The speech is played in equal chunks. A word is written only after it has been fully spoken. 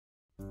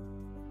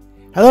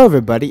Hello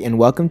everybody and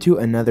welcome to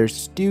another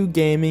Stu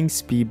Gaming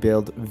speed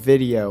build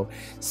video.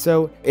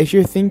 So if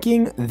you're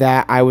thinking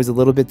that I was a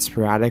little bit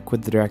sporadic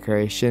with the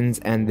decorations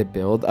and the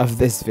build of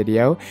this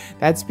video,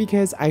 that's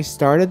because I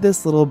started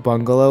this little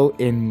bungalow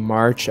in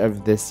March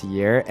of this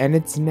year and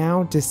it's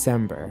now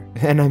December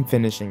and I'm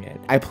finishing it.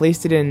 I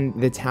placed it in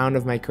the town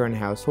of my current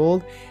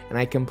household and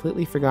I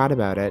completely forgot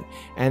about it,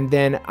 and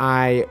then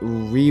I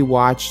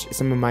rewatched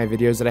some of my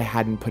videos that I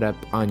hadn't put up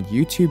on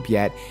YouTube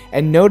yet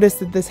and noticed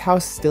that this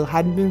house still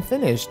hadn't been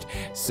finished.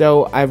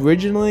 So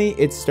originally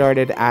it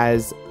started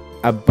as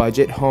a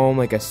budget home,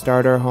 like a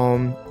starter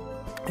home,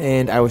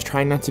 and I was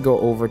trying not to go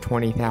over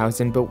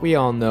 20,000, but we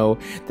all know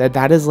that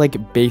that is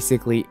like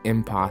basically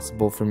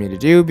impossible for me to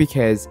do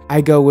because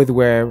I go with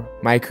where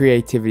my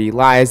creativity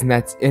lies, and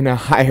that's in a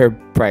higher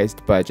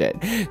priced budget.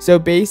 So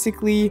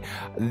basically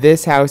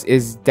this house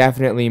is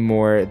definitely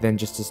more than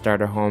just a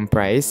starter home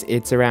price.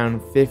 It's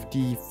around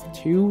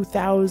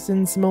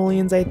 52,000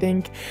 simoleons, I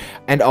think.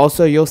 And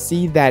also you'll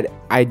see that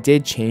I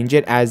did change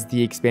it as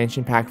the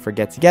expansion pack for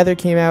Get Together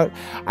came out.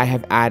 I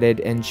have added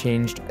and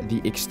changed the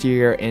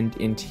exterior and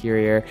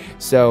interior,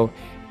 so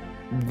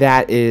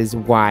that is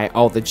why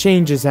all the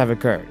changes have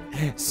occurred.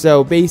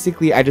 So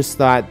basically I just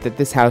thought that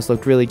this house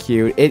looked really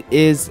cute. It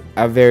is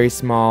a very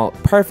small,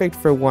 perfect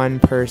for one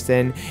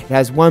person. It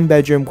has one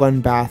bedroom, one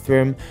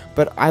bathroom,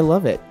 but I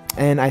love it.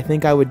 And I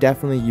think I would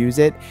definitely use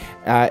it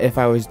if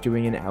I was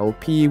doing an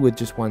LP with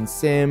just one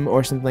sim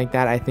or something like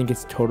that. I think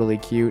it's totally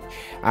cute.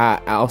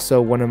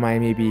 Also, one of my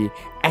maybe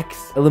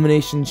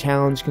elimination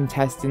challenge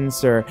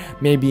contestants, or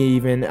maybe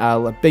even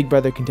a Big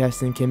Brother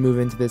contestant, can move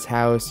into this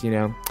house, you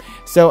know.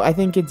 So I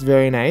think it's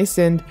very nice,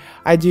 and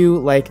I do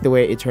like the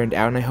way it turned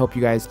out, and I hope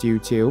you guys do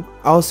too.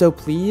 Also,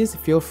 please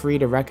feel free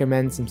to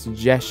recommend some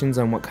suggestions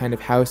on what kind of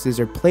houses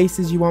or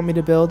places you want me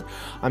to build.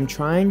 I'm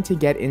trying to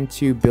get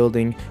into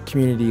building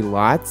community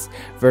lots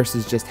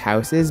versus just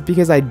houses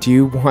because I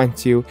do want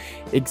to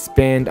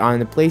expand on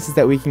the places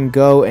that we can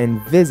go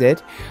and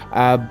visit,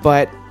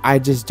 but I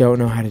just don't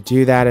know how to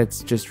do that.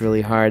 It's just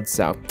really hard.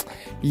 So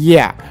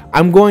yeah,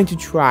 I'm going to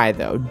try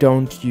though,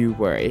 don't you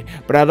worry.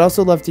 But I'd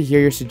also love to hear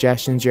your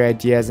suggestions, your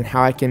ideas, and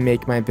how I can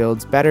make my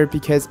builds better,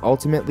 because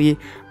ultimately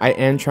I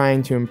am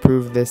trying to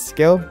improve this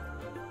skill.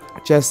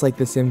 Just like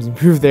the Sims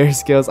improve their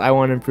skills, I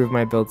want to improve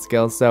my build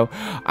skills. So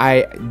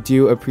I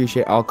do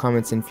appreciate all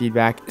comments and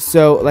feedback.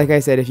 So like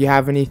I said, if you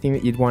have anything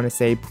that you'd want to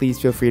say, please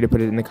feel free to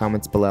put it in the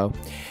comments below.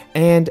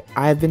 And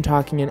I've been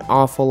talking an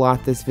awful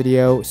lot this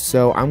video,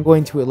 so I'm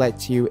going to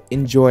let you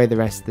enjoy the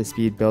rest of the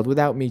speed build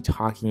without me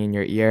talking in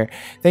your ear.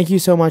 Thank you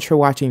so much for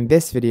watching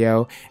this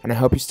video, and I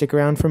hope you stick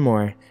around for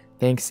more.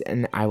 Thanks,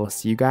 and I will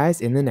see you guys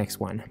in the next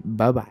one.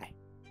 Bye bye.